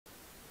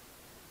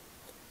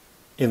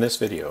In this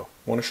video,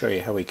 I want to show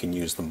you how we can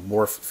use the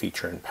Morph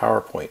feature in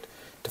PowerPoint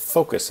to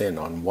focus in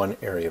on one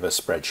area of a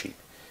spreadsheet.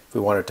 If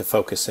we wanted to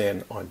focus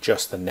in on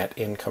just the net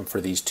income for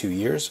these 2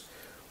 years,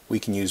 we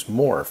can use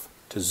Morph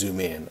to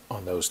zoom in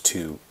on those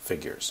two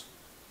figures.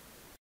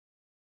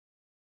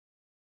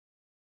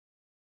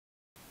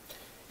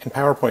 In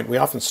PowerPoint, we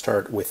often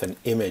start with an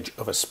image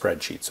of a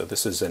spreadsheet. So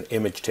this is an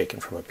image taken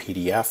from a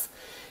PDF,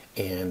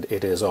 and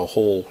it is a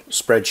whole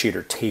spreadsheet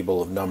or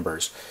table of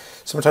numbers.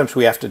 Sometimes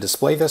we have to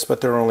display this,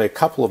 but there are only a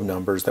couple of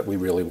numbers that we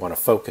really want to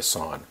focus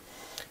on.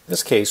 In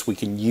this case, we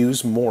can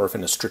use Morph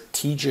in a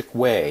strategic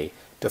way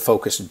to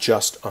focus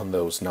just on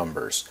those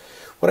numbers.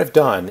 What I've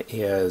done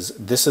is,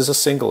 this is a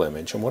single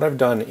image, and what I've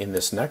done in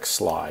this next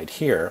slide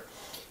here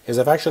is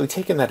I've actually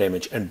taken that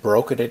image and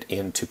broken it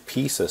into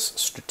pieces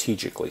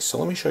strategically. So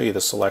let me show you the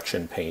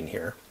selection pane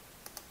here.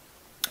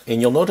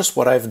 And you'll notice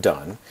what I've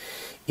done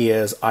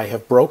is I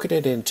have broken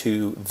it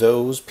into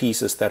those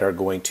pieces that are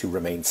going to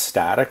remain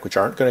static, which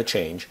aren't going to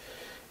change,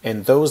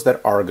 and those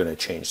that are going to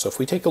change. So if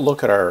we take a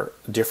look at our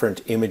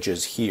different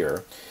images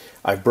here,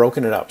 I've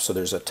broken it up. So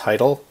there's a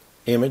title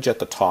image at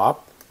the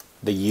top,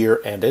 the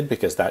year ended,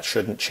 because that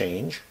shouldn't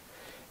change,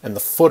 and the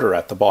footer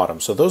at the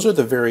bottom. So those are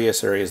the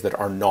various areas that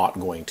are not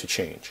going to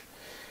change.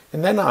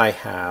 And then I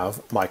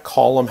have my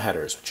column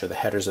headers, which are the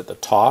headers at the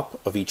top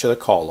of each of the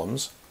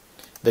columns,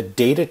 the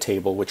data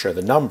table, which are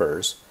the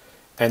numbers,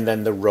 and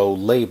then the row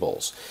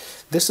labels.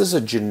 This is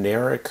a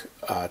generic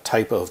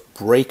type of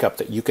breakup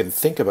that you can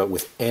think about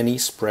with any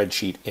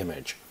spreadsheet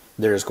image.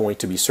 There's going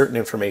to be certain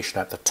information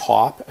at the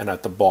top and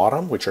at the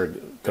bottom, which are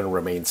going to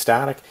remain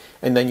static,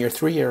 and then your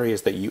three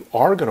areas that you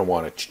are going to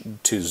want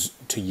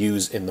to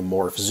use in the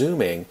Morph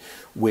zooming,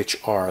 which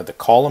are the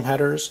column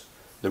headers,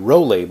 the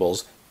row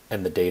labels,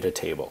 and the data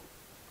table.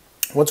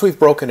 Once we've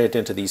broken it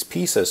into these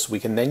pieces, we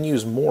can then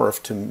use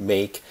Morph to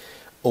make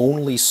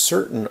only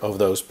certain of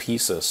those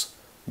pieces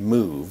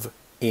move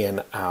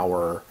in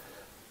our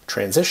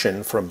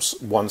transition from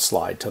one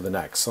slide to the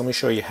next. So let me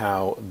show you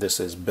how this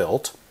is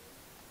built.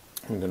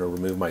 I'm going to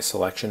remove my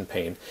selection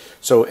pane.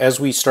 So as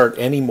we start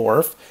any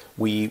Morph,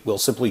 we will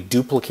simply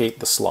duplicate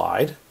the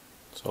slide.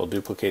 So I'll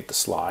duplicate the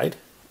slide,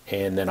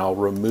 and then I'll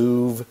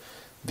remove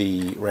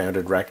the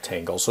rounded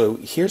rectangle. So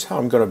here's how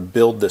I'm going to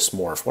build this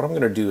Morph. What I'm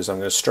going to do is I'm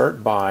going to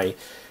start by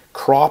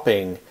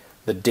cropping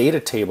the data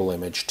table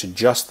image to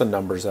just the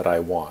numbers that I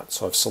want.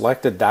 So I've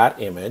selected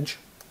that image,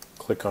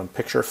 click on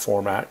Picture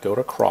Format, go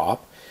to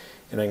Crop,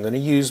 and I'm going to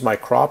use my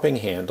cropping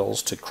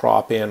handles to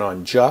crop in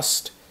on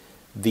just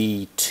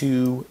the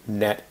two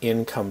net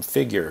income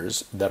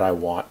figures that I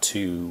want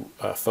to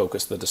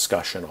focus the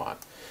discussion on.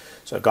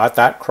 So I've got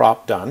that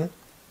crop done.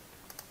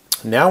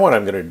 Now what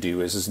I'm going to do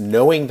is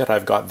knowing that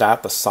I've got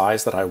that the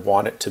size that I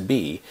want it to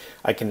be,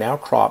 I can now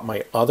crop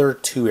my other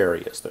two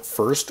areas. The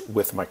first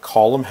with my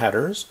column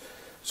headers,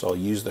 so I'll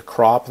use the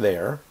crop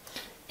there.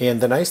 And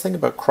the nice thing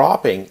about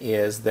cropping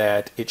is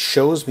that it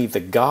shows me the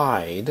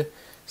guide.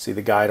 See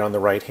the guide on the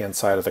right hand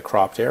side of the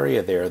cropped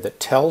area there that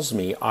tells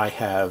me I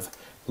have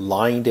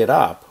lined it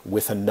up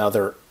with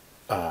another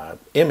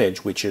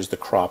image, which is the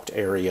cropped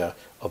area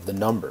of the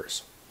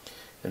numbers.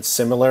 And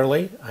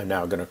similarly, I'm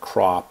now going to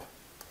crop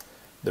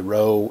the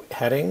row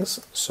headings,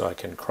 so I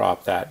can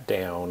crop that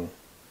down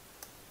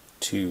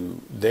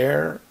to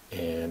there,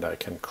 and I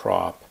can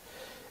crop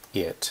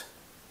it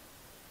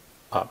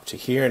up to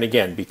here. And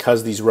again,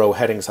 because these row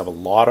headings have a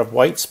lot of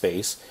white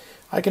space,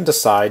 I can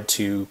decide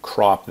to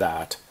crop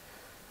that,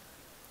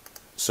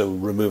 so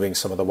removing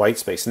some of the white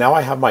space. Now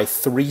I have my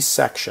three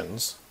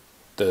sections,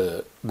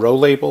 the row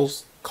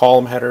labels,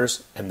 column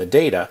headers, and the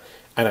data,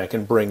 and I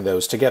can bring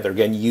those together.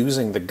 Again,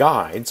 using the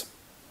guides,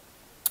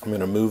 I'm going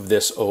to move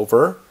this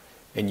over,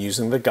 and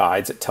using the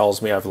guides, it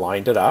tells me I've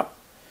lined it up.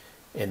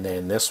 And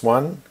then this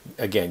one,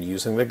 again,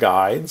 using the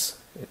guides,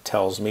 it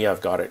tells me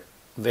I've got it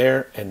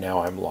there, and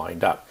now I'm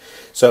lined up.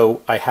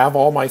 So I have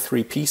all my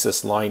three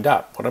pieces lined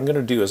up. What I'm going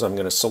to do is I'm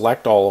going to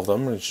select all of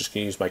them. I'm just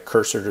going to use my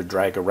cursor to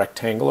drag a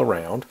rectangle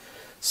around,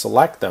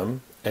 select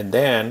them, and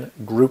then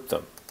group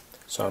them.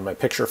 So on my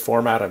picture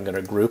format, I'm going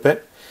to group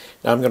it.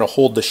 Now I'm going to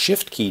hold the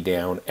Shift key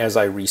down as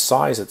I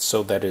resize it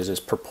so that it is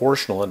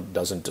proportional and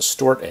doesn't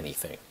distort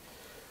anything.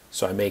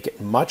 So I make it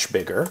much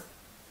bigger.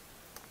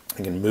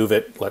 I can move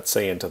it, let's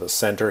say, into the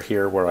center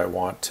here where I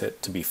want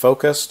it to be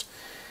focused.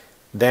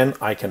 Then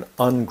I can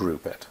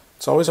ungroup it.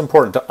 It's always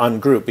important to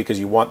ungroup because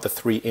you want the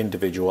three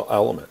individual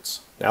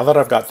elements. Now that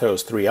I've got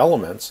those three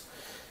elements,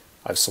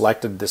 I've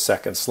selected the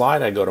second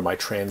slide. I go to my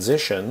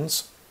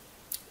Transitions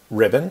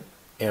ribbon,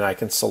 and I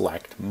can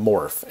select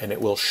Morph, and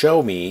it will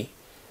show me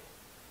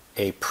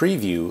a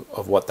preview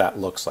of what that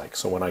looks like.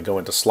 So when I go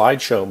into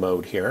slideshow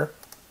mode here,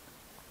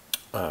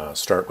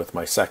 start with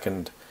my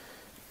second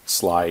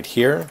slide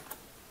here,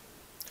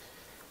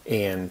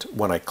 and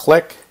when I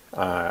click,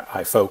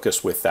 I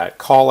focus with that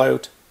call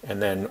out, and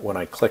then when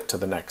I click to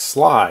the next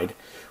slide,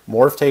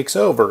 Morph takes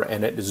over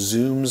and it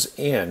zooms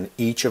in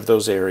each of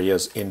those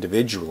areas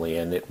individually,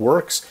 and it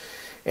works,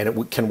 and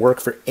it can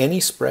work for any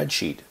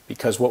spreadsheet,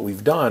 because what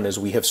we've done is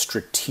we have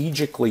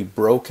strategically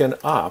broken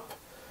up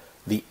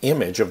the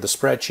image of the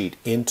spreadsheet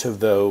into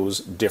those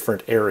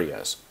different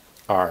areas.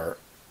 Our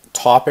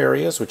top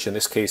areas, which in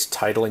this case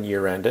title and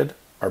year ended,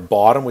 our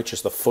bottom, which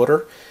is the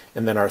footer,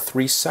 and then our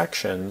three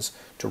sections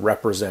to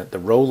represent the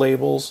row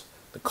labels,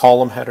 the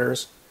column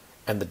headers,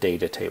 and the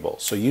data table.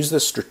 So use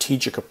this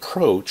strategic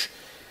approach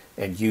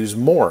and use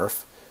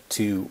Morph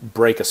to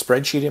break a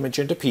spreadsheet image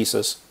into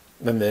pieces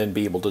and then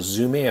be able to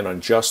zoom in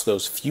on just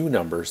those few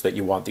numbers that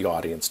you want the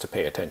audience to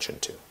pay attention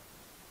to.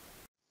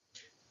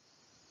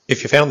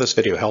 If you found this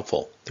video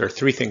helpful, there are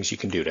three things you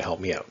can do to help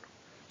me out.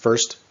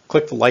 First,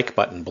 click the like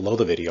button below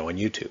the video on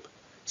YouTube.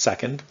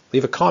 Second,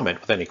 leave a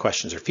comment with any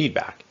questions or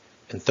feedback.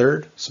 And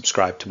third,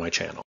 subscribe to my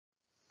channel.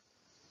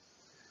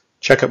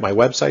 Check out my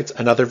websites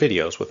and other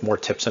videos with more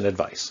tips and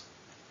advice.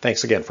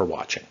 Thanks again for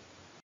watching.